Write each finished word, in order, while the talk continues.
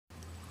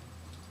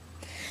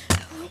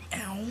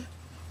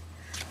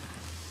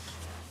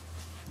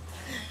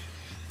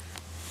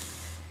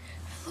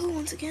Hello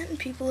once again,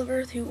 people of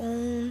Earth who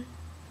own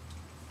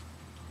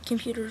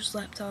computers,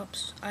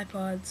 laptops,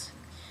 iPods,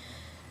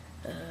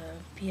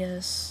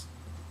 PS,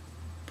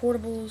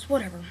 portables,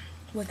 whatever,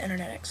 with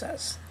internet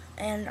access,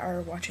 and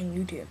are watching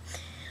YouTube.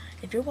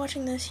 If you're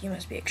watching this, you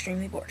must be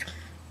extremely bored,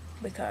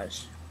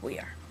 because we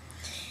are.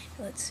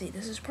 Let's see,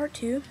 this is part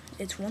 2,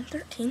 it's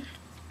 1:13,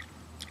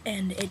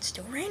 and it's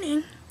still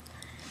raining.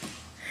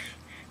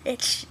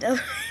 It's still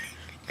raining.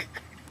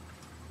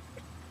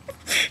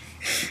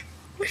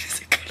 When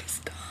is it gonna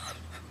stop?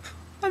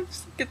 I'm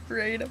sick of the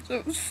rain, I'm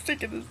so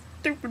sick of this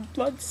stupid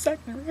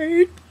blood-sucking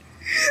rain.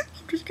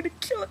 I'm just gonna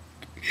kill it.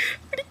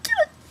 I'm gonna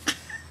kill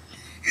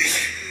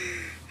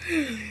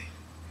it.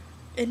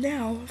 And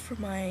now, for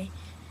my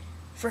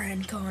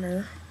friend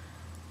Connor.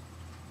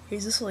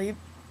 He's asleep.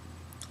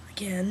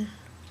 Again.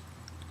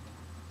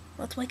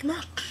 Let's wake him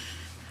up.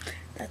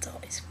 That's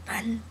always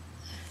fun.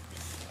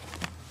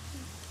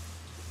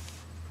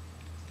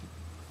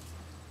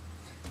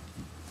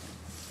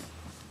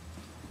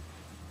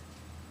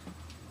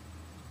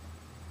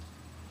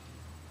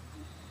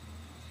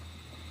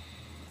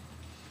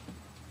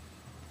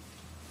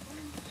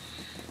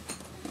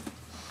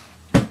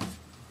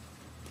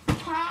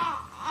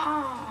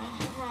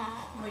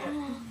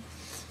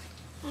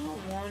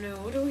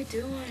 What are we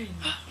doing?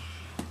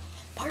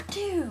 Part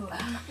 2.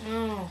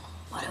 Oh,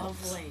 what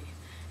lovely.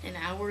 An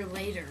hour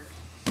later.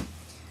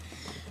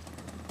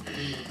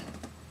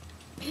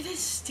 It is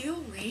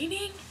still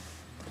raining?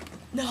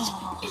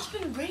 No. It's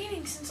been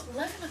raining since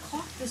 11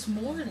 o'clock this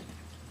morning.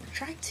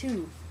 Try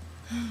 2.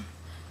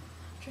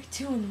 Try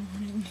 2 in the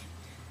morning.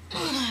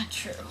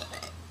 True.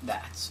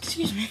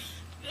 Excuse me.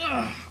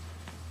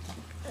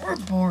 We're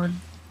bored.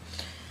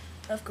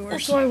 Of course.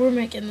 That's why we're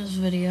making this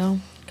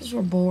video. Because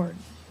we're bored.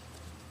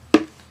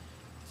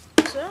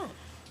 So,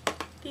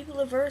 people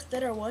of Earth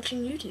that are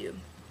watching YouTube.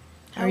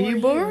 Are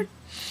you bored?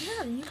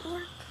 Yeah, are you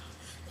bored?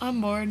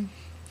 I'm bored.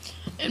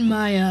 And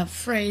my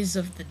phrase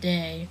of the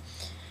day.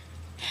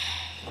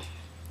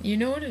 You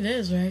know what it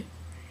is, right?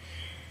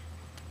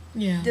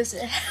 Yeah. Does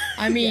it?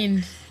 I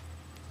mean,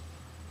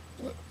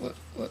 what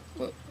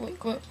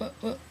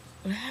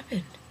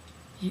happened?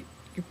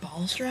 Your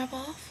balls drop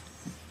off?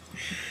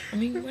 I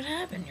mean, what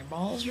happened? Your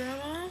balls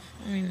drop off?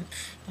 I mean,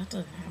 that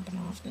doesn't happen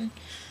often.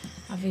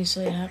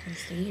 Obviously, it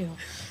happens to you.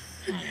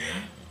 I don't know.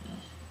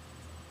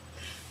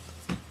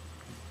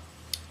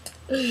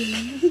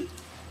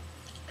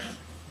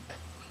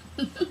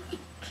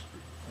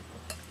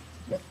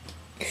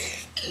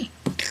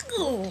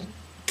 Oh,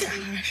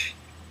 gosh.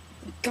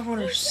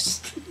 Connor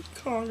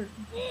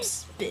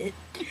spit.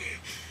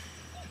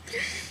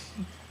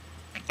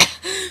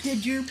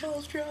 Did your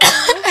balls drop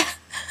off?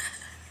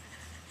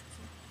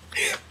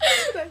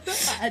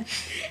 That's bad.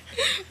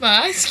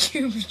 My ice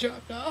cubes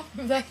dropped off,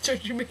 if that's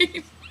what you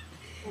mean.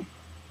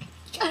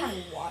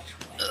 Gotta watch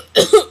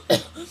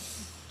wet.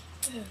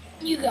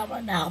 You got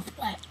my mouth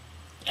wet.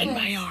 And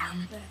my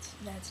arm.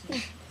 That's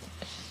me.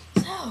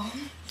 So,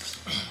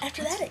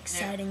 after that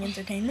exciting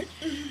entertainment,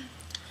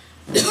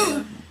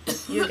 you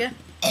okay?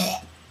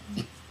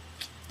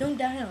 Don't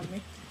die on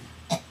me.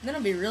 Then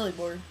I'll be really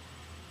bored.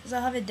 Because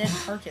I'll have a dead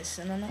carcass,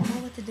 and I don't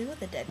know what to do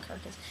with a dead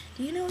carcass.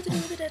 Do you know what to do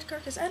with a dead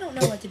carcass? I don't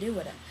know what to do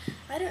with it.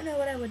 I don't know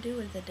what I would do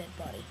with a dead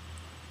body.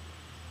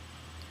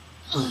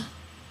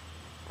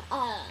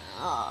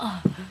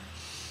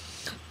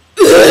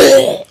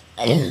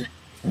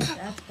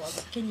 That's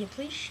what. Can you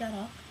please shut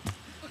up?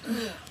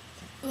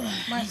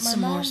 My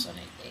Some mom. more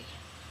Sunny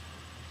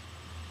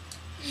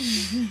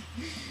D.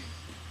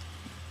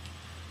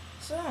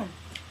 So,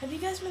 have you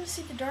guys been to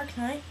see The Dark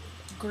Knight?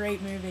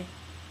 Great movie.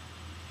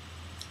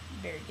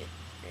 Very good.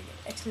 Very good.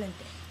 Excellent.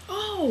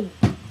 Oh,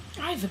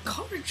 I have a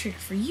card trick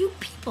for you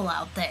people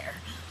out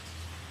there.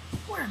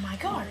 Where are my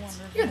cards?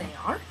 Here they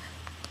are.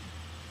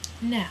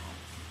 Now,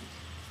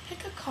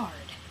 pick a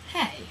card.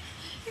 Hey,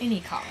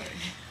 any card.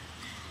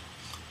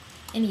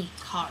 Any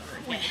card.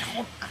 Wait,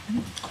 hold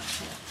on.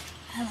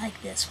 I like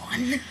this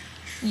one.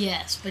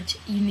 Yes, but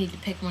you need to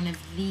pick one of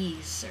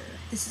these, sir.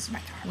 This is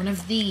my card. One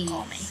of these.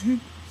 Call me.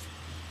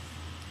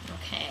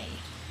 Okay.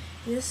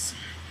 This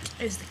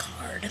is the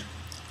card.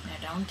 Now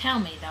don't tell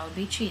me, that would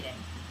be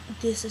cheating.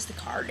 This is the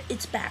card.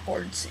 It's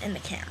backwards in the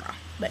camera,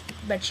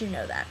 but you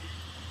know that.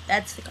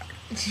 That's the card.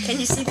 Can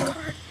you see the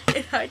card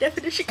in high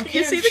definition? Can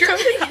you see the card?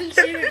 They can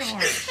see the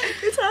card.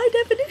 It's high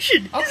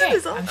definition. Okay, This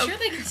is I'm awesome. sure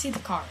they can see the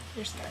card.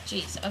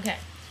 Jeez. Okay.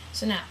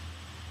 So now,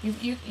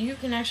 you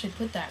can actually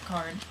put that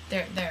card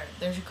there.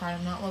 There's your card.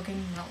 I'm not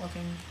looking.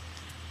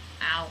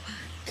 Ow.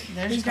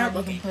 There's He's your card.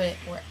 not You can put it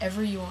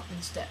wherever you want in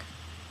this deck.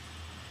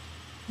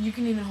 You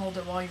can even hold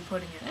it while you're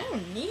putting it in. Oh,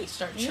 neat.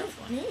 Start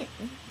shuffling. Neat.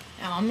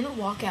 Now I'm gonna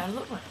walk out of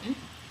the room.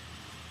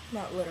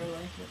 Not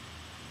literally.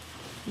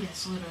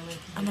 Yes, literally.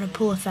 I'm gonna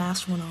pull a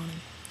fast one on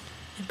him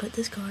and put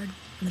this card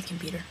on the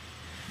computer.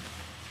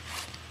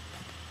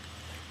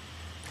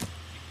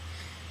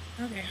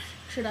 Okay.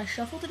 Should I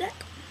shuffle the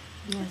deck?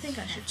 Yes, I think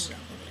I should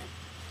shuffle the deck.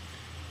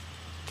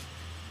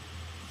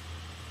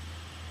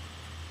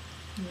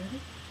 You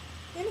ready?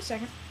 In a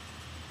second.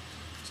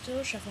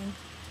 Still shuffling.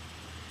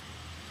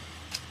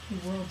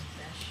 The world's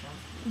best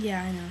shuffle.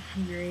 Yeah, I know.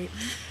 I'm great.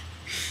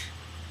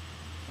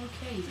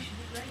 Okay, you should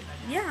be ready by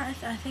now. Yeah,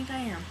 I think I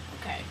am.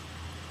 Okay.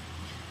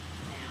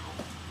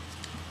 Now,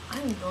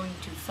 I'm going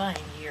to find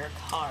your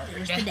card.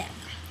 There's the deck.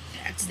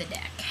 That's the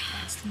deck.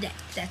 That's the deck.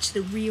 That's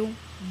the real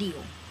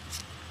deal.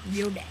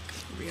 Real deck.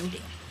 Real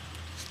deal.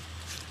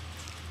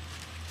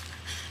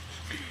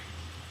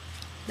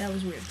 That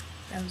was weird.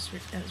 That was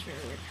very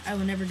weird. I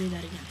will never do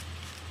that again.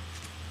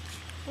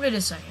 Wait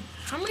a second.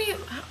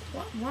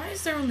 Why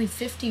is there only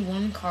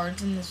 51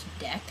 cards in this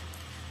deck?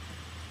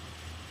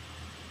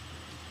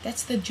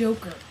 That's the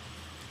Joker.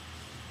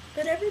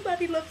 But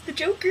everybody loves the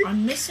Joker.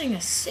 I'm missing a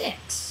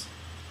 6.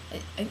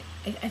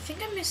 I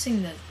think I'm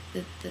missing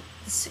the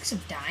 6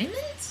 of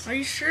diamonds? Are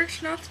you sure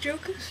it's not the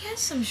Joker?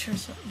 Yes, I'm sure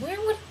so. Where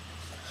did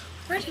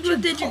But you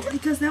pull it?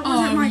 because that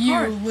wasn't my you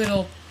card.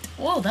 little...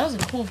 Whoa, that was a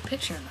cool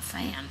picture of the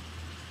fan.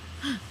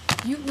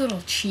 You little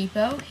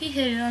cheapo. He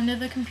hid it under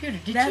the computer.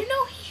 Did you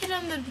know he hid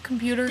under the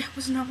computer? That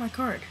was not my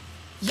card.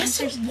 Yes,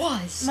 it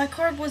was. My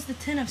card was the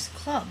 10 of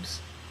clubs.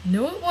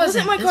 No, it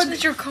wasn't. My card This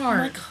was your card.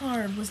 My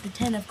card was the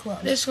 10 of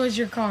clubs. This was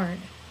your card.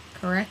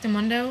 Correct,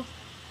 Amundo?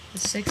 The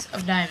 6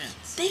 of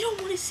diamonds. They don't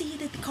want to see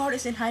that the card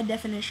is in high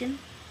definition.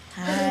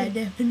 High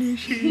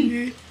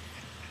definition.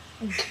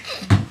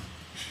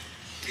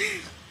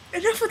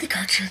 Enough with the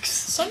card tricks.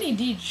 Sunny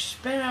D just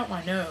spit out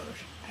my nose.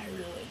 I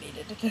really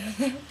needed to do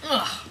that.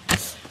 Ugh.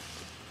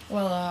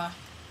 Well,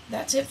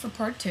 that's it for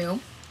part 2.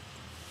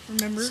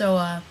 Remember,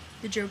 So,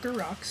 the Joker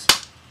rocks.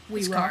 We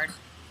this rock. card.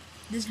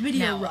 This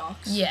video Now,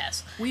 rocks.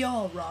 Yes. We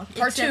all rock.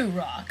 Part 2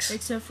 rocks.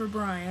 Except for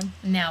Brian.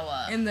 Now,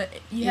 And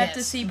you have to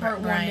yes, see part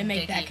 1 to Brian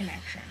make that Dickey.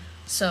 connection.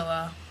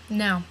 So,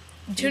 now,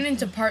 tune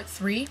into part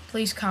 3.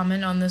 Please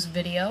comment on this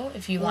video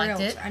if you Or liked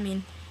else, it. I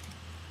mean,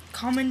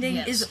 commenting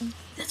Yes. is...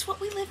 That's what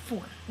we live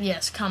for.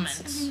 Yes,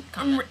 comments. And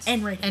Comments.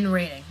 rating. And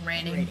rating.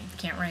 Rating. Rating.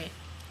 Can't rate.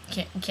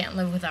 Can't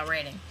live without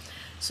rating.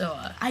 So,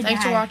 I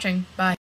thanks for die. watching. Bye.